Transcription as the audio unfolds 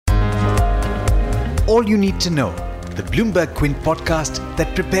all you need to know. The Bloomberg Quint podcast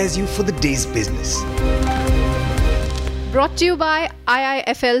that prepares you for the day's business. Brought to you by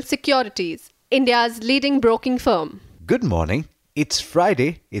IIFL Securities, India's leading broking firm. Good morning. It's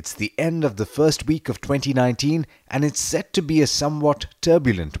Friday, it's the end of the first week of 2019, and it's set to be a somewhat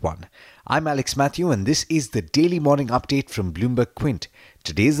turbulent one. I'm Alex Matthew, and this is the daily morning update from Bloomberg Quint.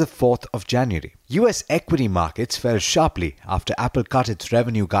 Today is the 4th of January. US equity markets fell sharply after Apple cut its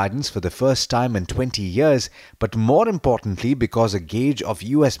revenue guidance for the first time in 20 years, but more importantly because a gauge of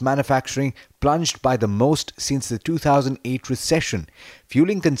US manufacturing plunged by the most since the 2008 recession,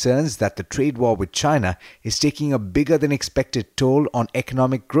 fueling concerns that the trade war with China is taking a bigger than expected toll on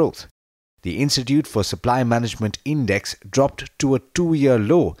economic growth. The Institute for Supply Management Index dropped to a 2-year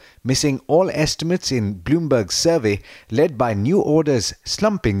low, missing all estimates in Bloomberg's survey, led by new orders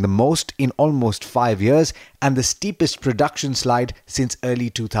slumping the most in almost 5 years and the steepest production slide since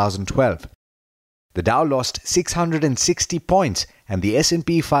early 2012. The Dow lost 660 points and the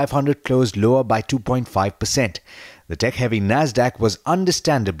S&P 500 closed lower by 2.5%. The tech-heavy Nasdaq was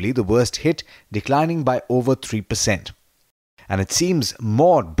understandably the worst hit, declining by over 3%. And it seems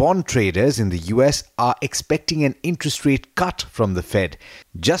more bond traders in the US are expecting an interest rate cut from the Fed.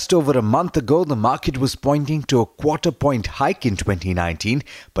 Just over a month ago, the market was pointing to a quarter-point hike in 2019,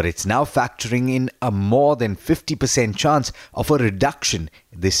 but it's now factoring in a more than 50% chance of a reduction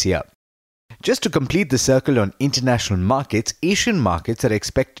this year. Just to complete the circle on international markets, Asian markets are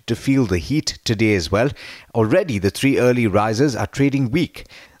expected to feel the heat today as well. Already, the three early risers are trading weak.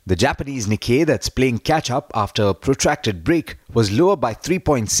 The Japanese Nikkei, that's playing catch-up after a protracted break, was lower by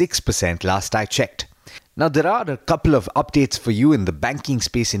 3.6% last I checked. Now, there are a couple of updates for you in the banking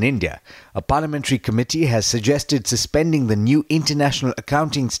space in India. A parliamentary committee has suggested suspending the new international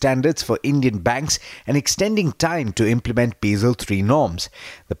accounting standards for Indian banks and extending time to implement Basel III norms.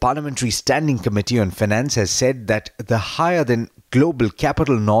 The Parliamentary Standing Committee on Finance has said that the higher than global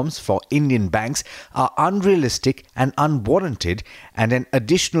capital norms for Indian banks are unrealistic and unwarranted, and an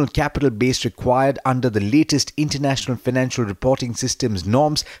additional capital base required under the latest International Financial Reporting Systems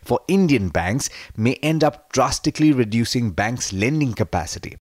norms for Indian banks may end up drastically reducing banks' lending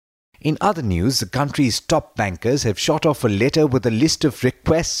capacity. In other news, the country's top bankers have shot off a letter with a list of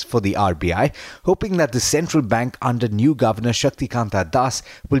requests for the RBI, hoping that the central bank under new Governor Shaktikanta Das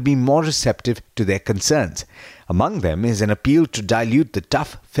will be more receptive to their concerns. Among them is an appeal to dilute the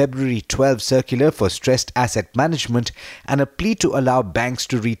tough February 12 circular for stressed asset management and a plea to allow banks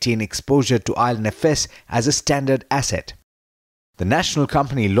to retain exposure to IL&FS as a standard asset. The National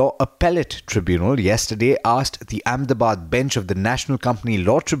Company Law Appellate Tribunal yesterday asked the Ahmedabad bench of the National Company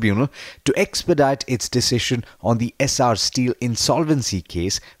Law Tribunal to expedite its decision on the Essar Steel insolvency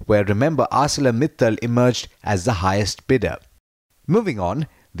case, where, remember, ArcelorMittal emerged as the highest bidder. Moving on,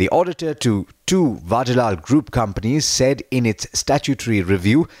 the auditor to two Vadilal Group companies said in its statutory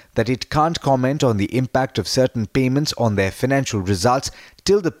review that it can't comment on the impact of certain payments on their financial results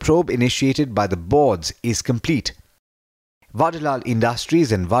till the probe initiated by the boards is complete. Vadilal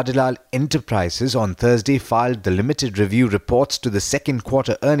Industries and Vadilal Enterprises on Thursday filed the limited review reports to the second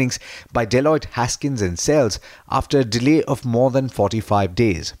quarter earnings by Deloitte Haskins & Sells after a delay of more than 45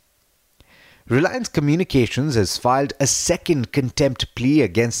 days. Reliance Communications has filed a second contempt plea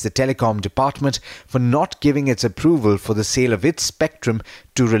against the Telecom Department for not giving its approval for the sale of its spectrum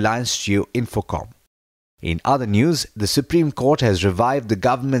to Reliance Jio Infocomm. In other news, the Supreme Court has revived the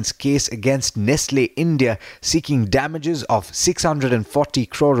government's case against Nestle India, seeking damages of 640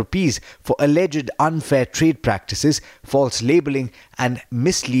 crore rupees for alleged unfair trade practices, false labelling and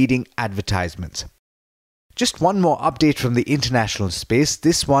misleading advertisements. Just one more update from the international space,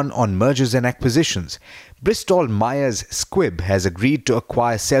 this one on mergers and acquisitions. Bristol Myers Squibb has agreed to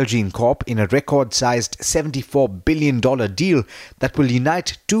acquire Celgene Corp in a record-sized $74 billion deal that will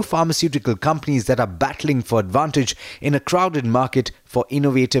unite two pharmaceutical companies that are battling for advantage in a crowded market for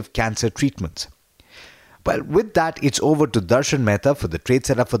innovative cancer treatments. Well, with that, it's over to Darshan Mehta for the trade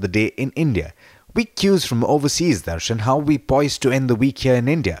setup for the day in India. Weak cues from overseas, Darshan. How are we poised to end the week here in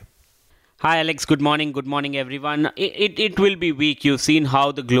India? Hi Alex, good morning everyone. It will be weak. You've seen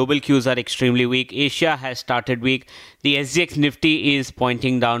how the global cues are extremely weak. Asia has started weak. The SGX Nifty is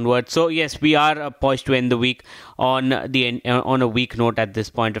pointing downward. So yes, we are poised to end the week on a weak note at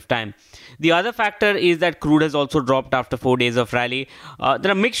this point of time. The other factor is that crude has also dropped after 4 days of rally.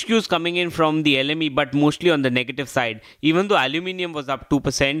 There are mixed cues coming in from the LME, but mostly on the negative side. Even though aluminium was up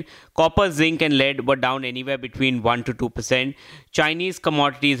 2%, copper, zinc and lead were down anywhere between 1 to 2%. Chinese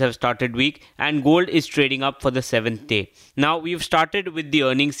commodities have started weak. week, and gold is trading up for the 7th day. Now, we've started with the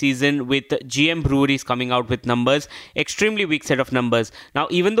earnings season with GM Breweries coming out with numbers, extremely weak set of numbers. Now,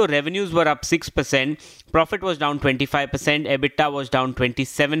 even though revenues were up 6%, profit was down 25%, EBITDA was down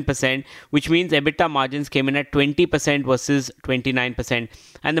 27%, which means EBITDA margins came in at 20% versus 29%.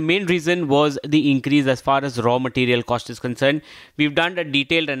 And the main reason was the increase as far as raw material cost is concerned. We've done a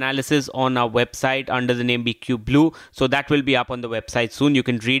detailed analysis on our website under the name BQ Blue, so that will be up on the website soon. You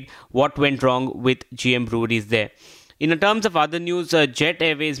can read what went wrong with GM Breweries there. In terms of other news, Jet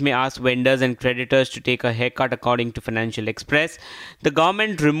Airways may ask vendors and creditors to take a haircut, according to Financial Express. The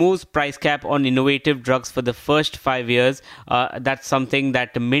government removes price cap on innovative drugs for the first 5 years. That's something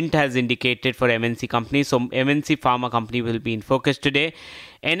that Mint has indicated for MNC companies. So MNC Pharma company will be in focus today.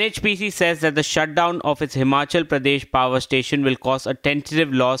 NHPC says that the shutdown of its Himachal Pradesh power station will cause a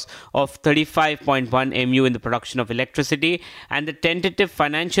tentative loss of 35.1 MU in the production of electricity, and the tentative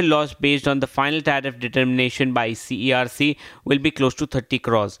financial loss based on the final tariff determination by CERC will be close to 30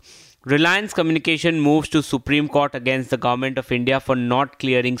 crores. Reliance Communication moves to Supreme Court against the Government of India for not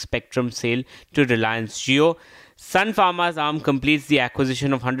clearing spectrum sale to Reliance Jio. Sun Pharma's arm completes the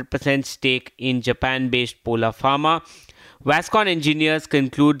acquisition of 100% stake in Japan-based Pola Pharma. Vascon Engineers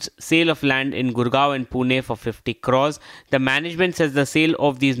concludes sale of land in Gurgaon and Pune for 50 crores. The management says the sale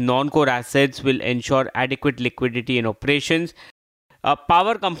of these non-core assets will ensure adequate liquidity in operations.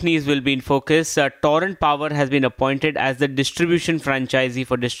 Power companies will be in focus. Torrent Power has been appointed as the distribution franchisee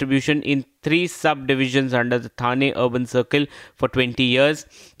for distribution in 3 subdivisions under the Thane Urban Circle for 20 years.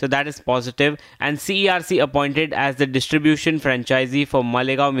 So that is positive. And CERC appointed as the distribution franchisee for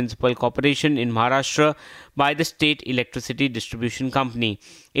Malegaon Municipal Corporation in Maharashtra by the State Electricity Distribution Company.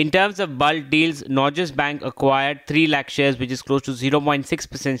 In terms of bulk deals, Norges Bank acquired 3 lakh shares, which is close to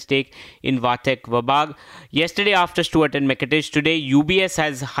 0.6% stake in Vatek Vabag. Yesterday, after Stuart and McAtish, today UBS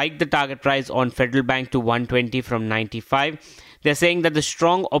has hiked the target price on Federal Bank to 120 from 95. They're saying that the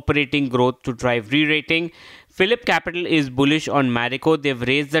strong operating growth to drive re-rating. Phillip Capital is bullish on Marico. They've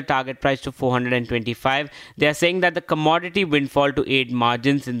raised the target price to 425. They are saying that the commodity windfall to aid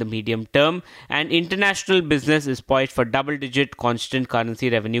margins in the medium term, and international business is poised for double-digit constant currency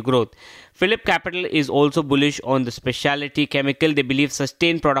revenue growth. Phillip Capital is also bullish on the specialty chemical. They believe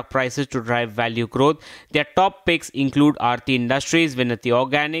sustained product prices to drive value growth. Their top picks include Aarti Industries, Vinati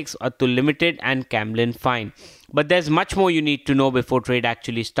Organics, Atul Limited, and Camlin Fine. But there's much more you need to know before trade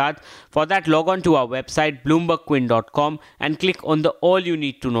actually starts. For that, log on to our website bloombergquint.com and click on the All You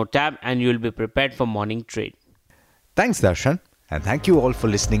Need to Know tab, and you'll be prepared for morning trade. Thanks, Darshan, and thank you all for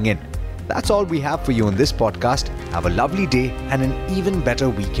listening in. That's all we have for you in this podcast. Have a lovely day and an even better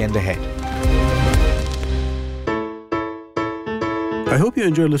weekend ahead. I hope you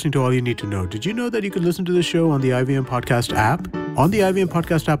enjoyed listening to All You Need to Know. Did you know that you can listen to the show on the IVM Podcast app? On the IVM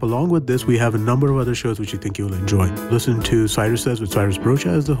Podcast app, along with this, we have a number of other shows which you think you'll enjoy. Listen to Cyrus Says with Cyrus Brocha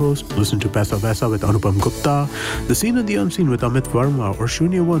as the host. Listen to Paisa Vaisa with Anupam Gupta. The Scene and the Unseen with Amit Verma, or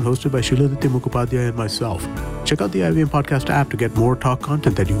Shunya One hosted by Shiladitya Mukhopadhyay and myself. Check out the IVM Podcast app to get more talk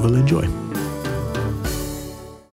content that you will enjoy.